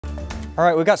All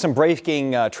right, we've got some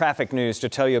breaking traffic news to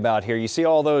tell you about here. You see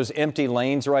all those empty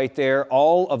lanes right there?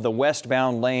 All of the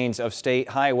westbound lanes of State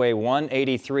Highway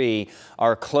 183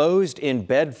 are closed in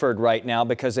Bedford right now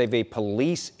because of a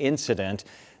police incident.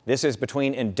 This is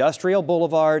between Industrial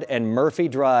Boulevard and Murphy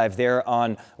Drive there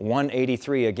on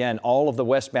 183. Again, all of the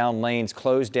westbound lanes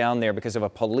closed down there because of a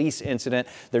police incident.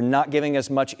 They're not giving us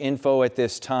much info at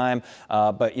this time,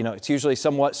 but you know, it's usually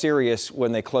somewhat serious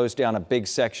when they close down a big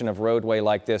section of roadway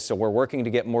like this. So we're working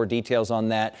to get more details on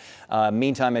that.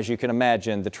 Meantime, as you can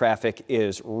imagine, the traffic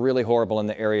is really horrible in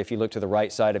the area. If you look to the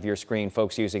right side of your screen,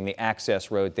 folks using the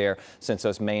access road there, since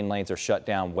those main lanes are shut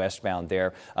down westbound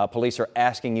there. Police are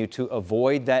asking you to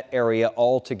avoid that area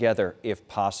altogether if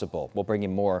possible. We'll bring you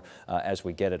more as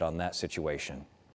we get it on that situation.